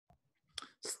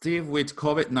Steve, with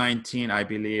COVID-19, I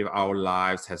believe our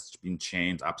lives has been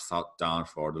changed upside down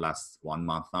for the last 1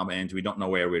 month now, and we don't know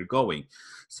where we're going.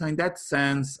 So in that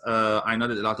sense, I know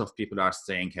that a lot of people are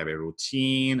saying have a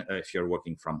routine if you're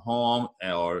working from home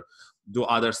or do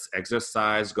others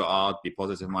exercise, go out, be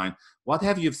positive mind. What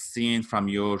have you seen from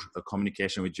your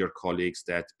communication with your colleagues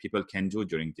that people can do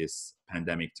during this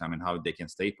pandemic time and how they can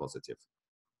stay positive?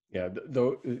 Yeah,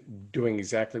 though, doing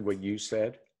exactly what you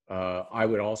said. I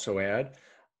would also add,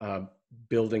 uh,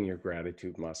 building your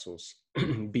gratitude muscles.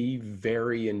 Be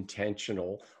very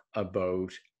intentional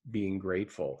about being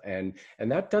grateful, and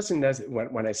that doesn't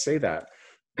when I say that,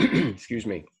 excuse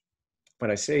me, when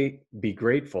I say be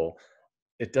grateful,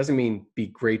 it doesn't mean be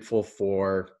grateful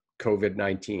for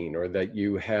COVID-19 or that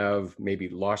you have maybe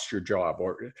lost your job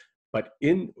but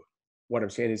in what I'm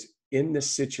saying is in the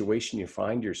situation you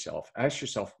find yourself, ask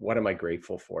yourself, what am I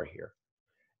grateful for here?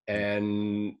 Yeah.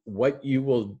 And what you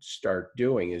will start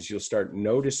doing is you'll start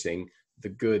noticing the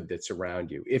good that's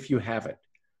around you if you haven't.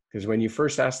 Because when you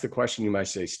first ask the question, you might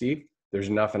say, Steve, there's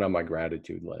nothing on my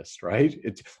gratitude list, right?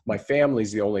 It's my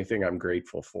family's the only thing I'm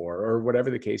grateful for, or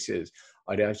whatever the case is.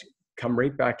 I'd ask you, come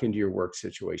right back into your work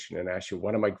situation and ask you,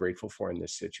 what am I grateful for in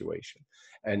this situation?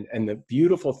 And the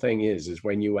beautiful thing is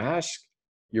when you ask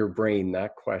your brain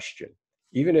that question,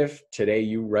 even if today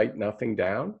you write nothing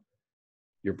down,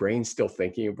 your brain's still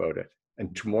thinking about it.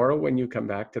 And tomorrow, when you come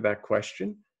back to that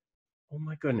question, oh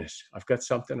my goodness, I've got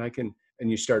something I can, and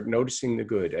you start noticing the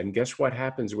good. And guess what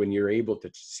happens when you're able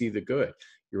to see the good?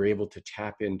 You're able to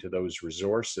tap into those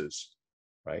resources,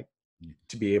 right?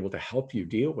 To be able to help you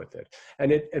deal with it.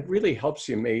 And it really helps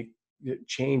you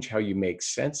change how you make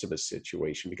sense of a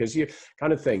situation, because you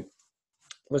kind of think,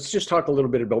 let's just talk a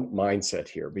little bit about mindset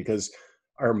here, because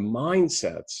our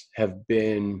mindsets have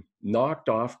been knocked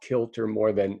off kilter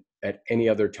more than at any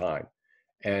other time.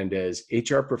 And as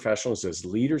HR professionals, as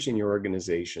leaders in your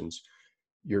organizations,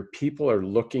 your people are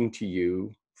looking to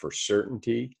you for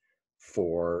certainty,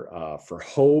 for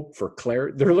hope, for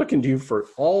clarity. They're looking to you for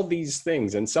all these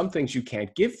things, and some things you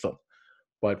can't give them.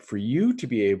 But for you to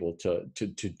be able to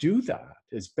do that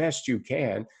as best you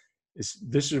can,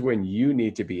 this is when you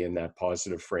need to be in that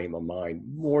positive frame of mind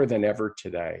more than ever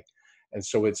today. And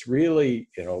so it's really,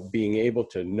 being able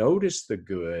to notice the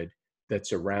good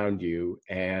that's around you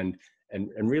and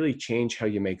really change how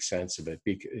you make sense of it.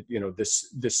 Because,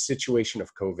 this situation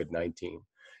of COVID-19,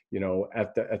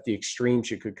 at the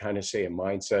extremes, you could kind of say a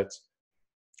mindset's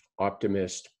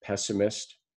optimist,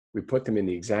 pessimist. We put them in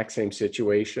the exact same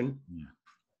situation. Yeah.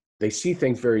 They see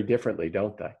things very differently,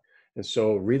 don't they? And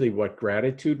so really what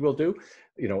gratitude will do,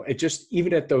 it just,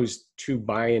 even at those two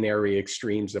binary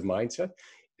extremes of mindset,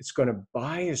 it's going to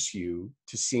bias you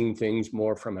to seeing things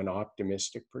more from an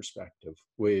optimistic perspective,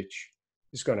 which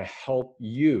is going to help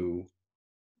you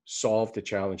solve the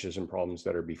challenges and problems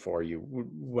that are before you,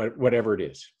 whatever it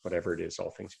is,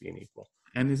 all things being equal.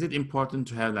 And is it important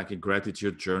to have like a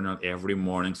gratitude journal every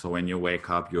morning? So when you wake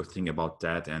up, you think about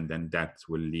that, and then that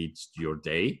will lead to your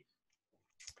day.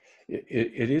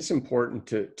 It is important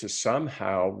to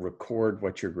somehow record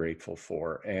what you're grateful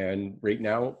for. And right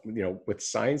now, with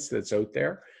science that's out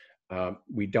there,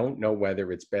 we don't know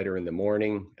whether it's better in the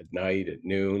morning, at night, at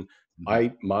noon.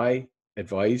 Mhm. My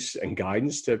advice and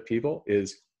guidance to people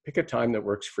is pick a time that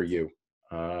works for you.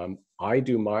 I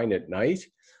do mine at night.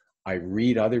 I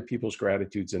read other people's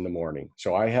gratitudes in the morning.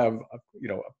 So I have,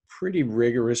 a pretty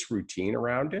rigorous routine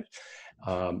around it.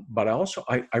 But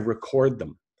I record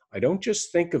them. I don't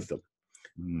just think of them.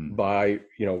 Mm. By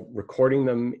recording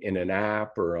them in an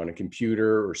app or on a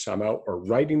computer or somehow, or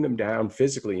writing them down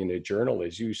physically in a journal,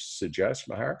 as you suggest,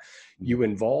 Mher, you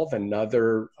involve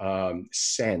another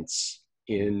sense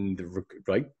in the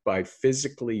right by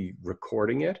physically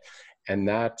recording it, and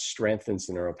that strengthens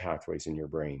the neural pathways in your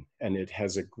brain, and it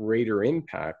has a greater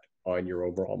impact on your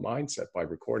overall mindset by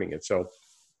recording it. So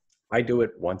I do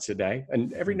it once a day,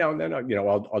 and every now and then,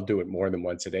 I'll do it more than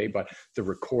once a day. But the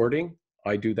recording,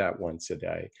 I do that once a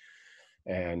day,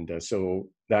 and so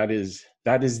that is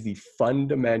the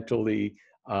fundamentally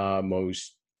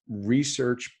most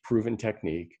research-proven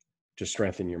technique to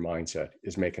strengthen your mindset,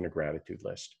 is making a gratitude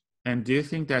list. And do you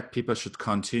think that people should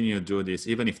continue to do this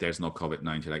even if there's no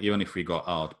COVID-19, like even if we go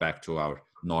out back to our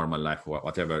normal life or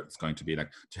whatever it's going to be,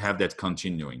 like to have that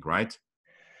continuing, right?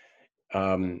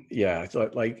 Yeah,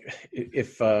 so like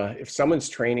if someone's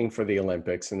training for the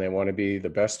Olympics and they want to be the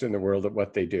best in the world at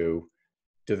what they do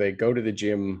they go to the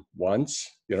gym once,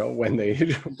 when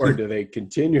they, or do they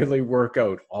continually work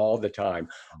out all the time?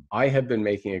 I have been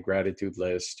making a gratitude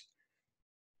list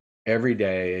every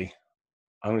day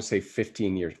I'm going to say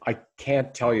 15 years. I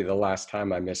can't tell you the last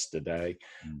time I missed a day.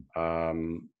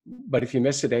 Mm. But if you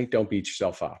miss a day, don't beat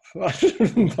yourself up.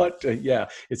 But yeah,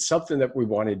 it's something that we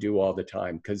want to do all the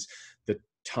time, because the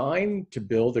time to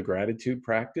build a gratitude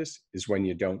practice is when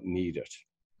you don't need it.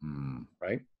 Mm.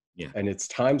 Right? Yeah. And it's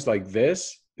times like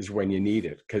this is when you need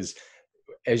it, because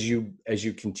as you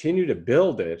continue to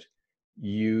build it,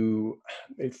 you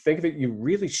think that you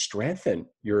really strengthen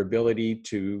your ability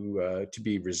to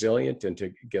be resilient and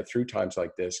to get through times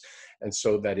like this, and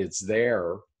so that it's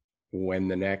there when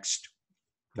the next,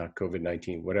 not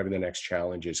COVID-19, whatever the next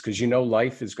challenge is, because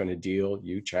life is going to deal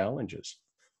you challenges.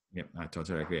 Yeah, I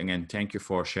totally agree. Again, thank you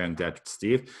for sharing that,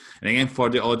 Steve. And again, for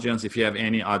the audience, if you have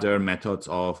any other methods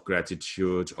of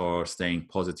gratitude or staying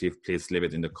positive, please leave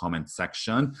it in the comment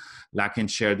section. Like and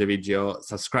share the video,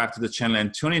 subscribe to the channel,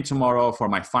 and tune in tomorrow for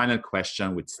my final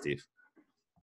question with Steve.